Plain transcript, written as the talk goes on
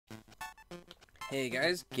Hey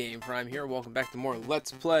guys, Game Prime here. Welcome back to more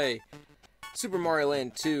Let's Play Super Mario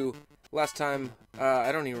Land 2. Last time,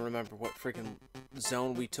 I don't even remember what freaking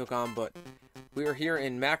zone we took on, but we were here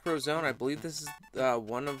in Macro Zone. I believe this is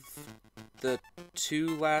one of the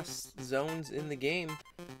two last zones in the game.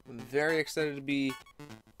 I'm very excited to be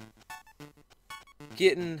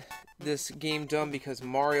getting this game done because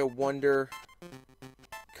Mario Wonder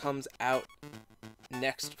comes out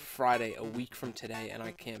next Friday, a week from today, and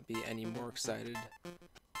I can't be any more excited.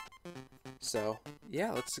 So,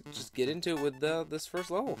 yeah, let's just get into it with this first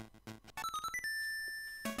level.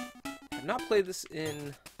 I've not played this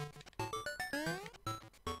in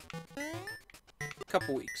a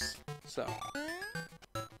couple weeks, so.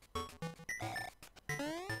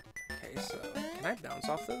 Okay, so, can I bounce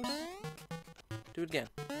off those? Do it again.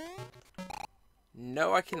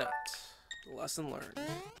 No, I cannot. Lesson learned.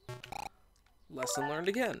 Lesson learned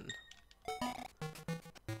again.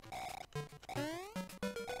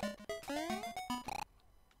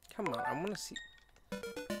 Come on, I want to see.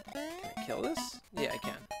 Can I kill this? Yeah, I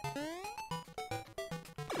can.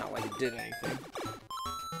 Not like it did anything.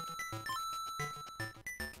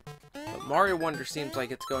 But Mario Wonder seems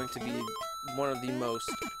like it's going to be one of the most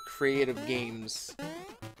creative games.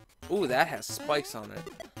 Ooh, that has spikes on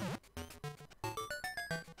it.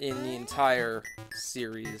 In the entire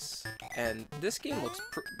series, and this game looks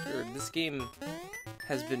this game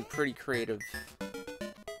has been pretty creative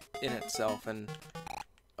in itself. And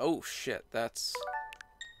oh shit, that's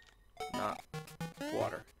not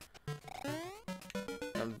water.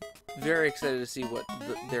 I'm very excited to see what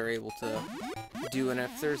they're able to do, and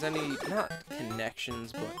if there's any, not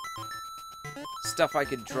connections, but stuff I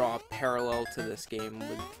could draw parallel to this game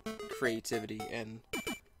with creativity and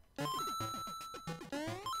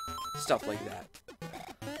stuff like that.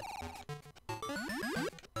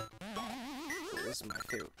 This is my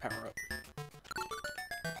favorite power-up.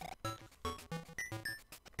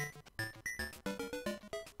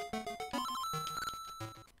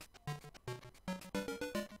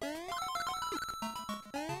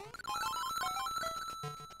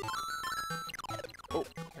 Oh,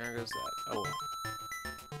 there goes that. Oh well.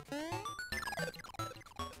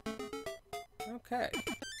 Okay.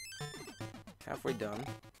 Halfway done.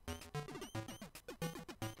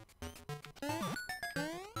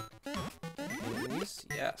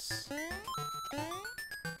 Yes. I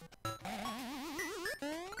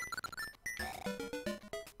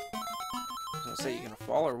was gonna say, you gonna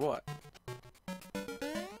fall or what?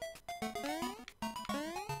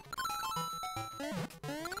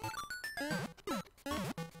 Oh,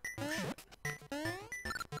 shit.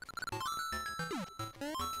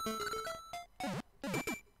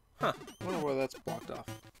 Huh. I wonder where that's blocked off.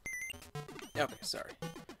 Okay, sorry.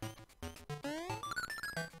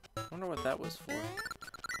 I wonder what that was for.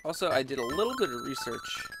 Also, I did a little bit of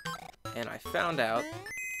research, and I found out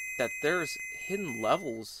that there's hidden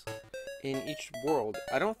levels in each world.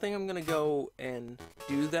 I don't think I'm gonna go and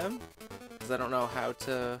do them, because I don't know how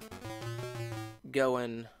to go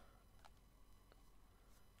and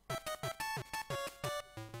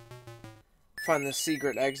find the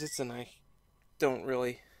secret exits, and I don't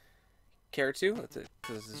really care to,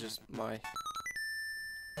 because it's just my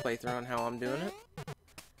playthrough on how I'm doing it.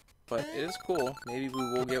 But it is cool. Maybe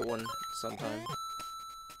we will get one sometime.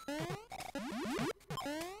 I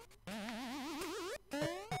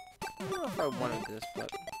don't know if I wanted this, but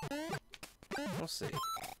we'll see.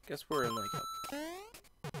 Guess we're in like a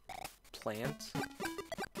plant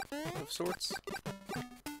of sorts.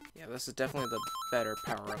 Yeah, this is definitely the better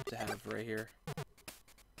power-up to have right here.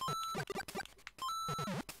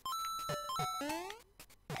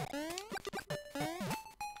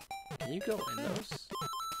 Can you go in those?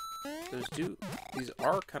 These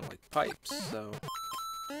are kind of like pipes, so.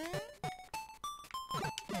 I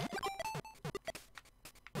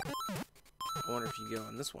wonder if you go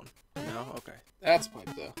in this one. No? Okay. That's a pipe,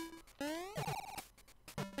 though.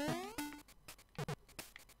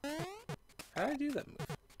 How did I do that move?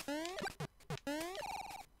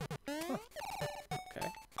 Huh. Okay.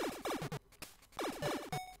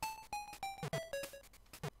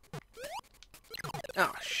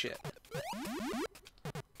 Ah, shit.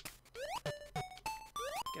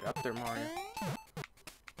 Get up there, Mario.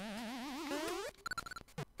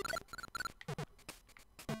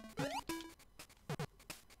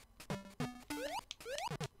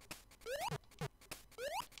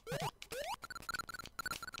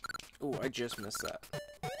 Ooh, I just missed that.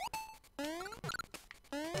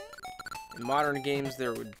 In modern games,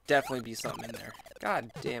 there would definitely be something in there. God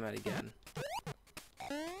damn it again.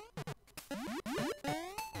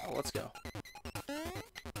 Oh, let's go.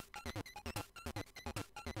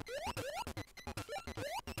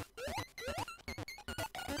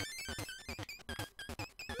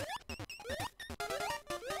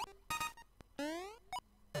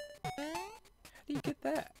 didn't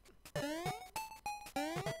get that.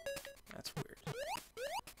 That's weird.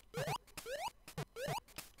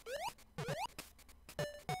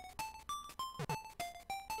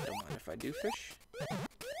 Don't mind if I do fish.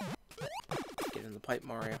 Get in the pipe,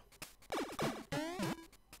 Mario.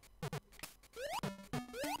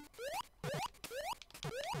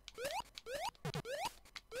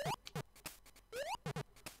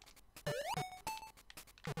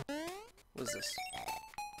 What's this?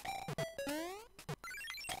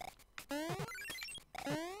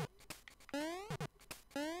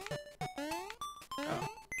 Oh,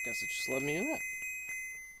 guess it just let me do that.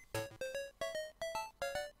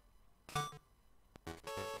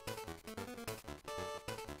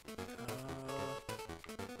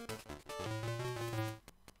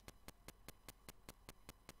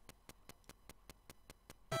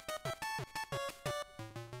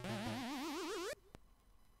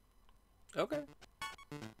 Okay.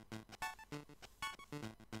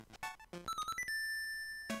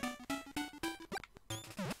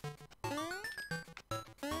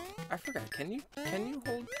 I forgot. Can you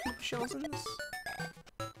hold Koopa shells in this?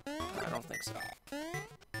 I don't think so.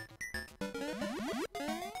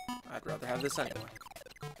 I'd rather have this anyway.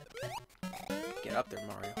 Get up there,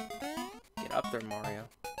 Mario. Get up there, Mario.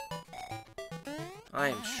 I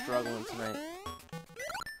am struggling tonight.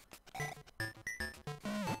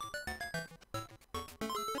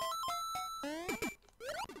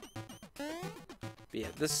 But yeah,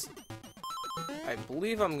 this... I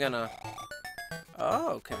believe I'm gonna... Oh,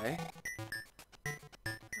 okay.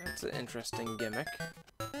 That's an interesting gimmick.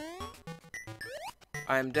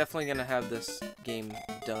 I'm definitely gonna have this game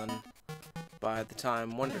done by the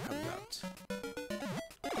time Wonder comes out.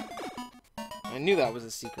 I knew that was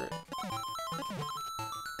a secret.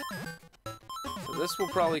 So this will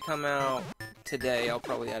probably come out today. I'll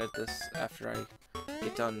probably edit this after I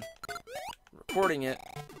get done recording it.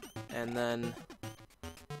 And then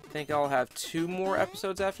I think I'll have 2 more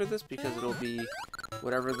episodes after this because it'll be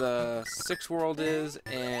whatever the 6th world is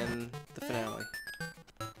and the finale.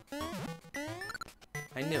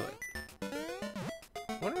 I knew it.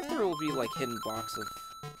 I wonder if there will be like hidden blocks of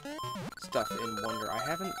stuff in Wonder. I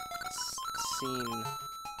haven't seen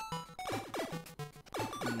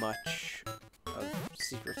much of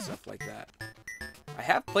secret stuff like that. I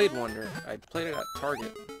have played Wonder. I played it at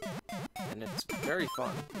Target, and it's very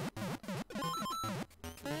fun.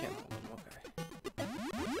 You can't hold them, okay.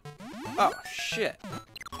 Oh, shit.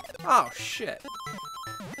 Oh, shit.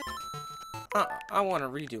 I want a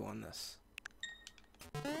redo on this.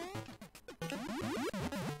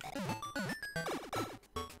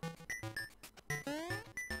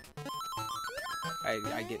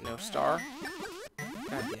 I get no star?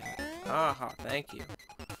 God damn it. Aha, thank you.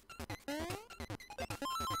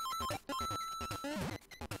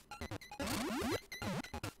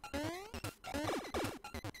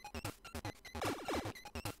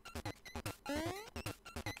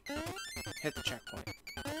 Hit the checkpoint.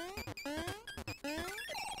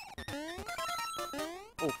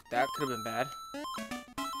 Oh, that could have been bad.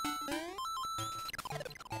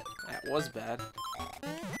 That was bad.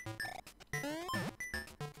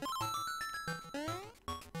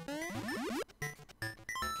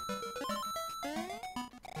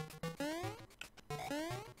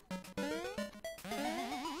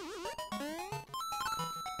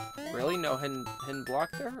 Really? No hidden block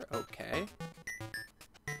there? Okay.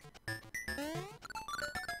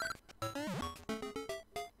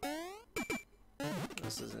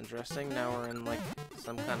 This is interesting. Now we're in, like,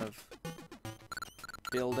 some kind of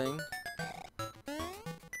building.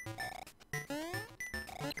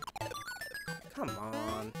 Come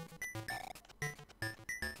on.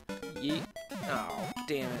 Yeet. Oh,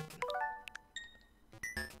 damn it.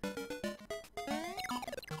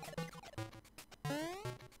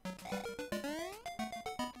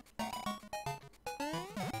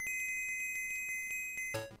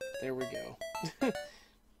 There we go.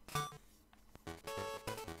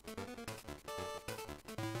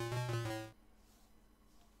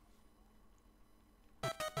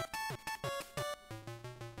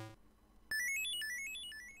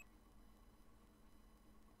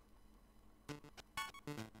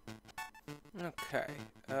 Okay.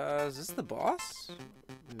 Is this the boss?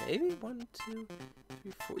 Maybe? 1, 2,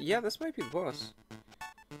 3, 4. Yeah, this might be the boss.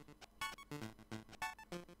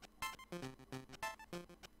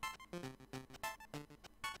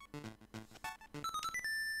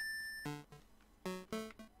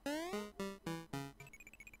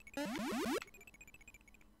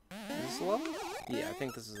 Is this a level? Yeah, I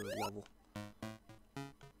think this is a level.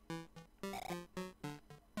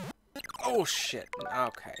 Oh shit.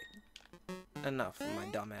 Okay. Enough of my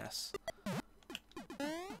dumbass.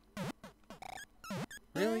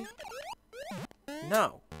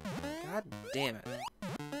 No. God damn it.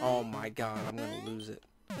 Oh my god, I'm gonna lose it.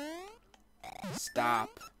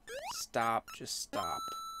 Stop. Stop. Just stop.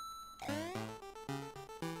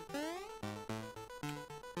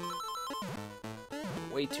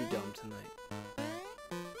 I'm way too dumb tonight.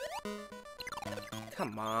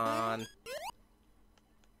 Come on.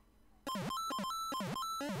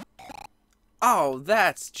 Oh,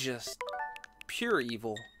 that's just pure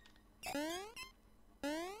evil.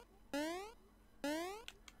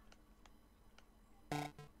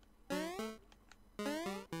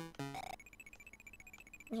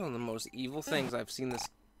 That's one of the most evil things I've seen this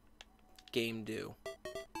game do.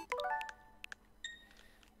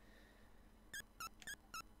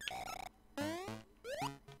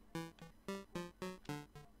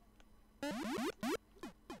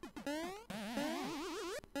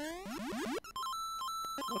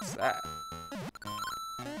 What's that?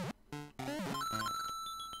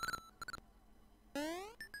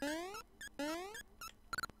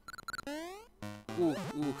 Ooh,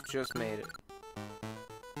 just made it.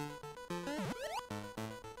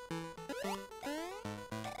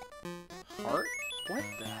 Heart? What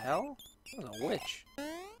the hell? That was a witch.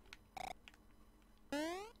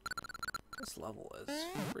 This level is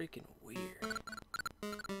freaking weird.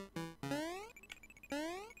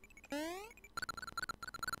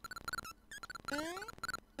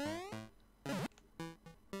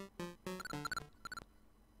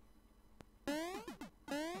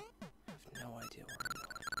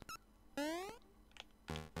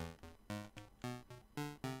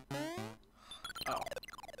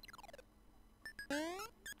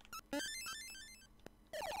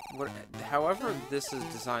 However this is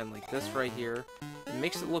designed, like this right here, it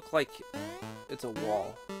makes it look like it's a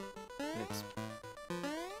wall. And it's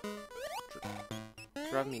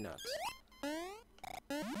driving me nuts.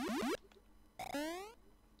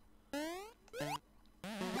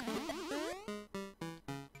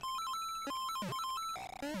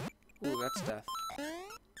 Ooh, that's death.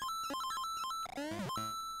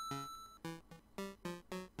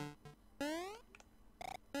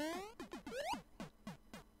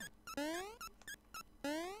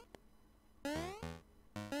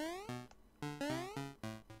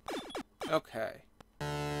 Okay.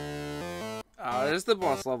 It is the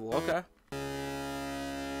boss level, okay.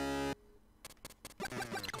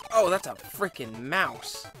 Oh, that's a freaking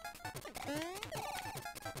mouse.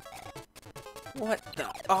 What the?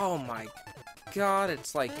 Oh my god,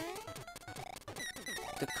 it's like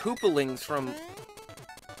the Koopalings from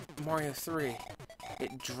Mario 3.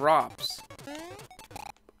 It drops.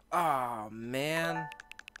 Oh man.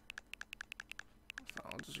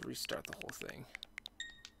 I'll just restart the whole thing.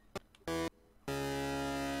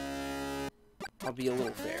 I'll be a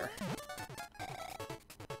little fair.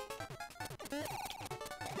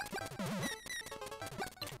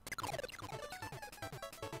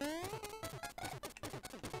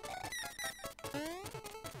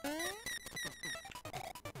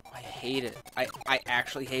 I hate it. I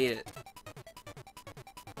actually hate it.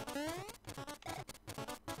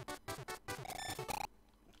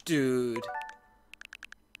 Dude.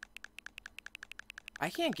 I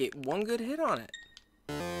can't get one good hit on it.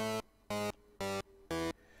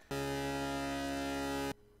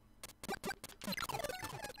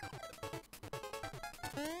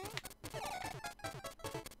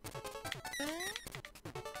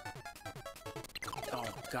 Oh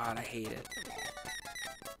god, I hate it.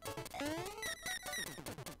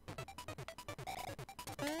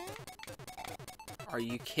 Are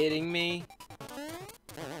you kidding me?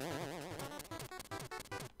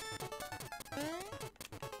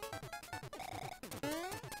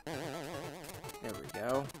 There we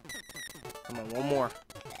go. Come on, one more.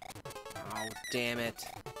 Oh, damn it.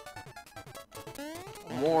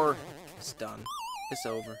 One more. It's done. It's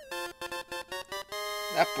over.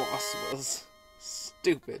 That boss was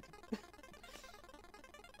stupid.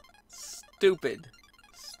 Stupid.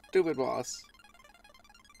 Stupid boss.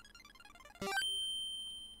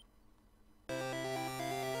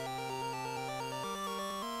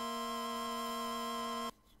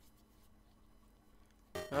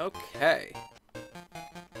 Okay.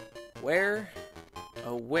 Where,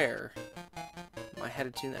 oh where, am I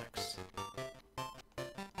headed to next?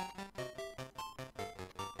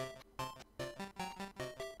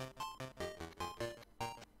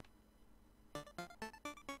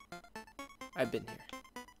 I've been here.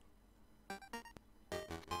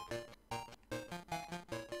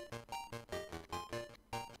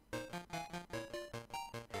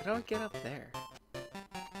 How do I get up there?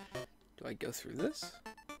 Do I go through this?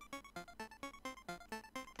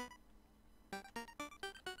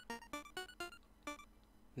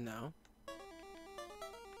 No.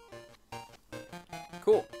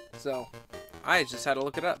 Cool. So, I just had to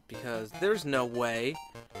look it up because there's no way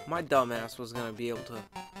my dumbass was gonna be able to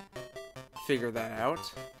figure that out.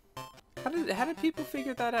 How did people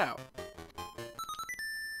figure that out?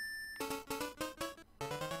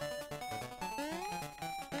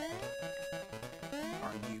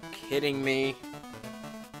 Are you kidding me?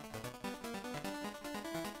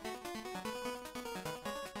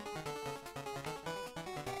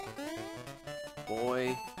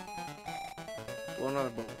 Boy. Blow another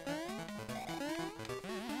bubble.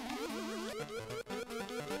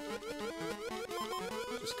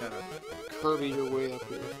 Just gotta curvy your way up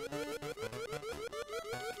here.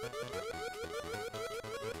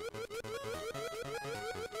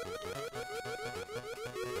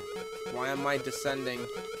 Why am I descending?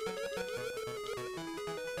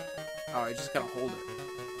 Oh, I just gotta hold it.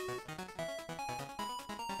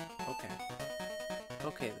 Okay.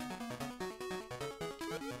 Okay then.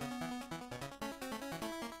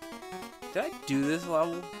 Did I do this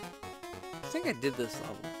level? I think I did this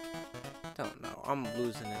level. Don't know. I'm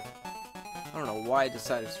losing it. I don't know why I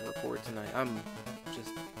decided to record tonight. I'm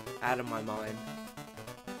just out of my mind.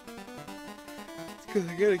 It's because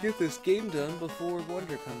I gotta get this game done before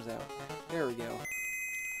Wonder comes out. There we go.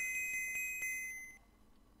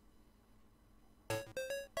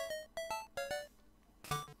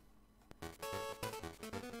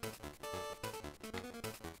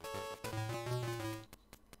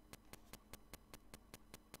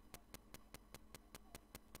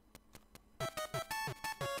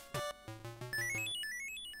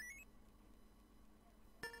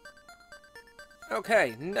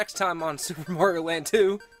 Okay, next time on Super Mario Land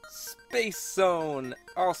 2, Space Zone.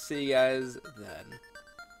 I'll see you guys then.